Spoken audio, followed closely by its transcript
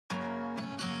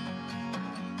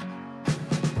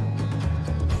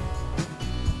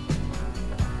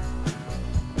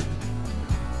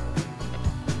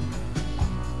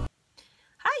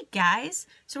guys,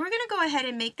 so we're going to go ahead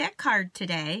and make that card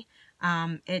today.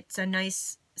 It's a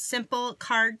nice simple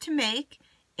card to make,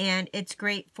 and it's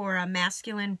great for a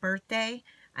masculine birthday.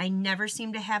 I never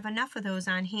seem to have enough of those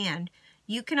on hand.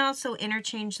 You can also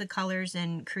interchange the colors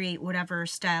and create whatever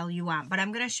style you want, but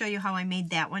I'm going to show you how I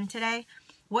made that one today.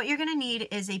 What you're going to need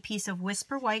is a piece of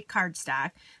Whisper White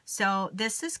cardstock. So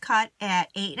this is cut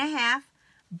at 8.5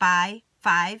 by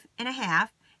 5.5,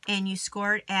 and you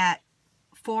score it at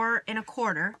 4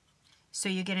 1/4, so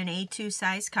you get an A2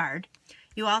 size card.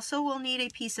 You also will need a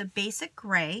piece of basic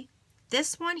gray.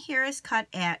 This one here is cut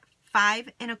at 5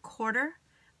 1/4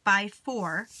 by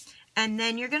 4, and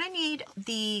then you're going to need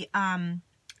the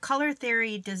Color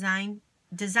Theory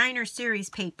Designer Series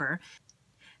paper.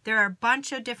 There are a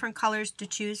bunch of different colors to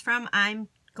choose from. I'm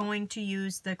going to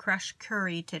use the Crushed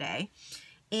Curry today.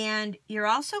 And you're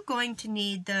also going to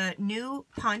need the new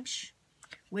punch,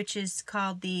 which is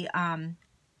called the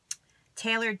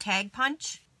Tailored Tag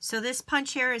Punch. So this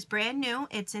punch here is brand new.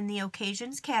 It's in the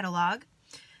Occasions catalog.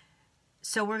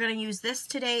 So we're going to use this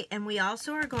today, and we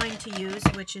also are going to use,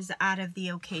 which is out of the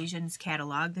Occasions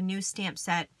catalog, the new stamp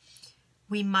set,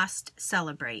 We Must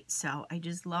Celebrate. So I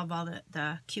just love all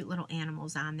the cute little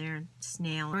animals on there.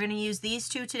 Snail. We're going to use these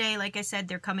two today. Like I said,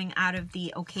 they're coming out of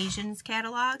the Occasions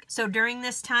catalog. So during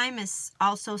this time is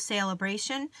also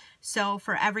Saleabration. So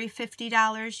for every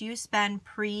 $50 you spend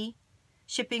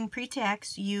pre-shipping,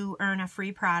 pre-tax, you earn a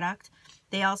free product.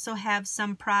 They also have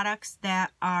some products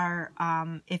that are,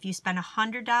 if you spend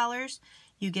 $100,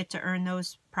 you get to earn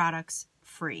those products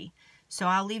free. So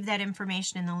I'll leave that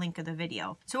information in the link of the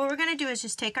video. So what we're going to do is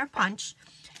just take our punch,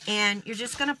 and you're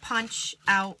just going to punch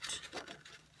out,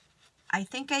 I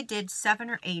think I did 7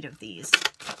 or 8 of these.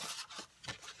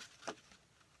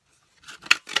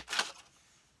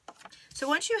 So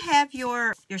once you have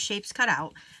your shapes cut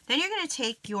out, then you're going to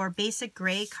take your basic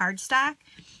gray cardstock,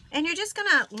 and you're just going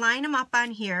to line them up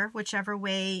on here, whichever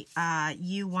way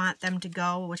you want them to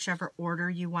go, whichever order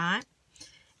you want.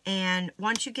 And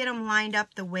once you get them lined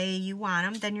up the way you want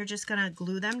them, then you're just going to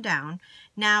glue them down.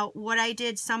 Now, what I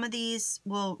did, some of these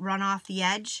will run off the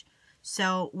edge,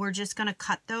 so we're just going to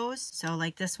cut those. So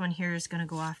like this one here is going to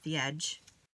go off the edge.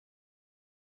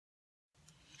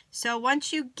 So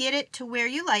once you get it to where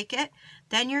you like it,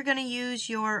 then you're going to use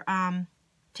your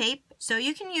tape. So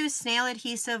you can use snail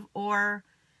adhesive or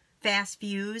fast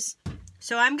fuse.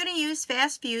 So I'm going to use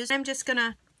fast fuse. I'm just going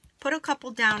to put a couple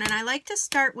down, and I like to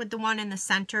start with the one in the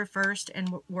center first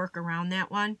and work around that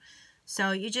one.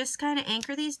 So you just kind of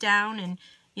anchor these down, and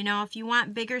you know, if you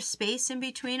want bigger space in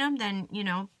between them, then you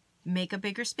know, make a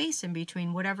bigger space in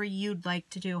between, whatever you'd like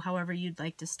to do, however you'd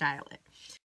like to style it.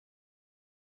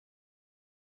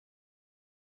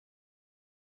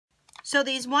 So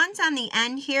these ones on the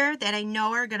end here that I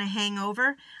know are going to hang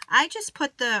over, I just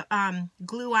put the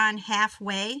glue on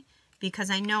halfway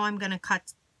because I know I'm going to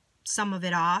cut some of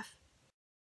it off.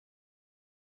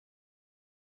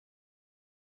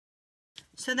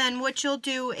 So then what you'll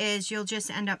do is you'll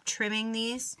just end up trimming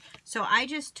these. So I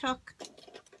just took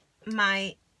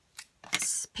my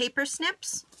paper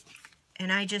snips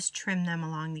and I just trimmed them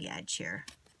along the edge here.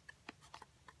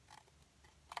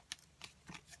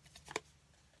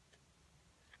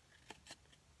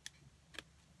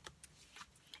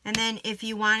 And then if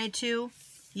you wanted to,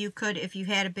 you could, if you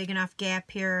had a big enough gap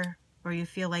here, or you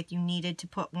feel like you needed to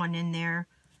put one in there,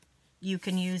 you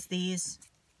can use these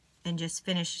and just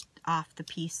finish off the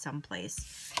piece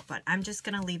someplace. But I'm just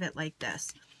going to leave it like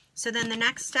this. So then the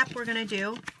next step we're going to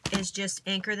do is just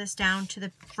anchor this down to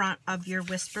the front of your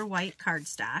Whisper White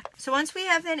cardstock. So once we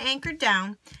have that anchored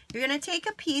down, you're going to take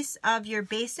a piece of your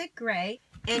basic gray,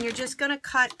 and you're just going to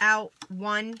cut out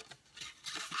one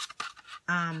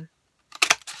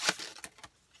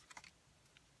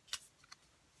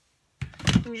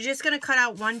you're just going to cut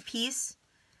out one piece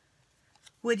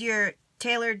with your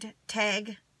tailored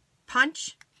tag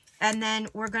punch, and then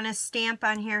we're going to stamp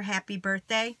on here happy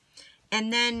birthday,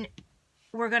 and then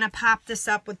we're going to pop this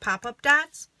up with pop-up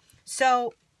dots.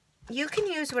 So you can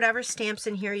use whatever stamps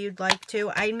in here you'd like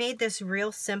to. I made this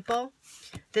real simple.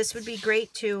 This would be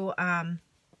great to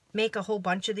make a whole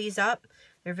bunch of these up.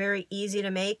 They're very easy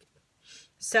to make.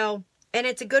 So, and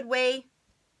it's a good way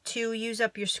to use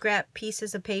up your scrap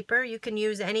pieces of paper. You can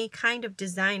use any kind of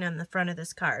design on the front of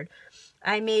this card.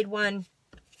 I made one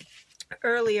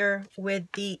earlier with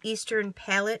the Eastern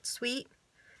Palette Suite,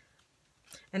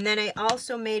 and then I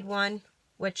also made one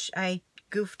which I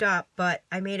goofed up, but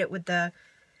I made it with the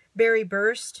Berry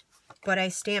Burst, but I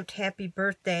stamped happy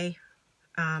birthday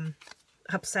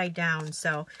upside down.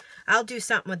 So I'll do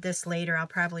something with this later. I'll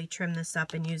probably trim this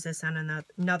up and use this on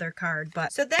another card.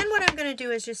 But so then what I'm going to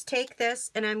do is just take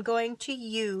this and I'm going to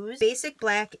use basic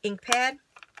black ink pad,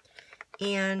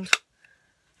 and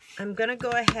I'm going to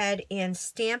go ahead and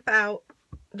stamp out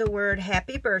the word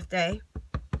happy birthday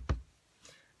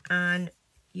on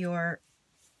your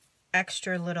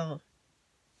extra little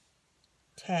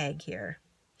tag here.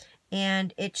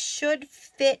 And it should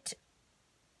fit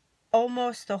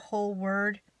almost the whole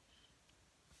word.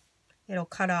 It'll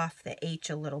cut off the H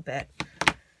a little bit.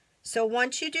 So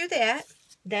once you do that,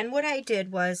 then what I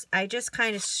did was I just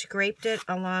kind of scraped it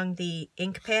along the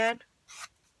ink pad,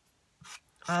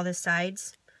 all the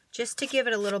sides, just to give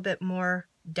it a little bit more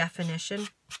definition.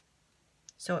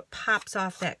 So it pops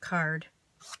off that card.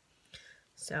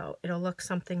 So it'll look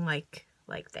something like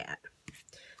that.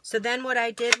 So then what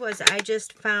I did was I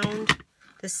just found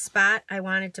the spot I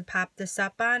wanted to pop this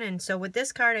up on. And so with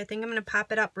this card, I think I'm going to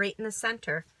pop it up right in the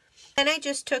center. Then I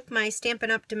just took my Stampin'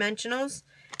 Up! Dimensionals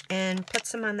and put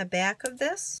some on the back of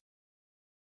this.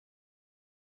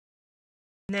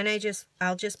 And then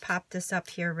I'll just pop this up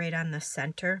here right on the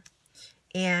center.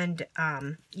 And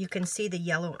you can see the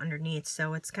yellow underneath,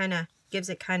 so it's gives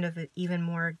it kind of even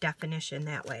more definition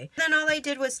that way. Then all I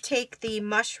did was take the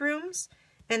mushrooms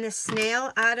and the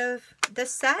snail out of the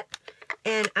set,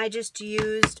 and I just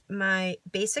used my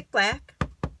basic black,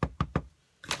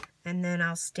 and then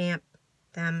I'll stamp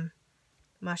them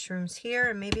mushrooms here,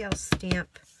 and maybe I'll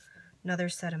stamp another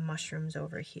set of mushrooms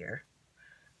over here,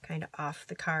 kind of off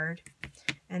the card.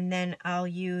 And then I'll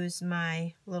use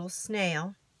my little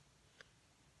snail,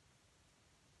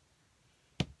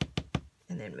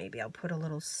 and then maybe I'll put a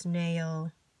little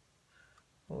snail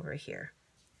over here.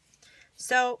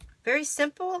 So very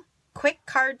simple, quick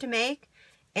card to make.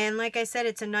 And like I said,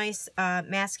 it's a nice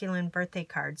masculine birthday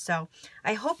card. So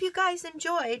I hope you guys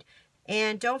enjoyed.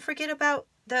 And don't forget about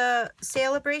the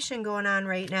Saleabration going on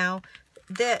right now.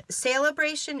 The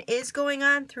Saleabration is going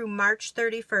on through March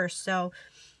 31st. So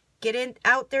get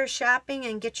out there shopping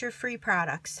and get your free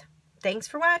products. Thanks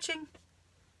for watching.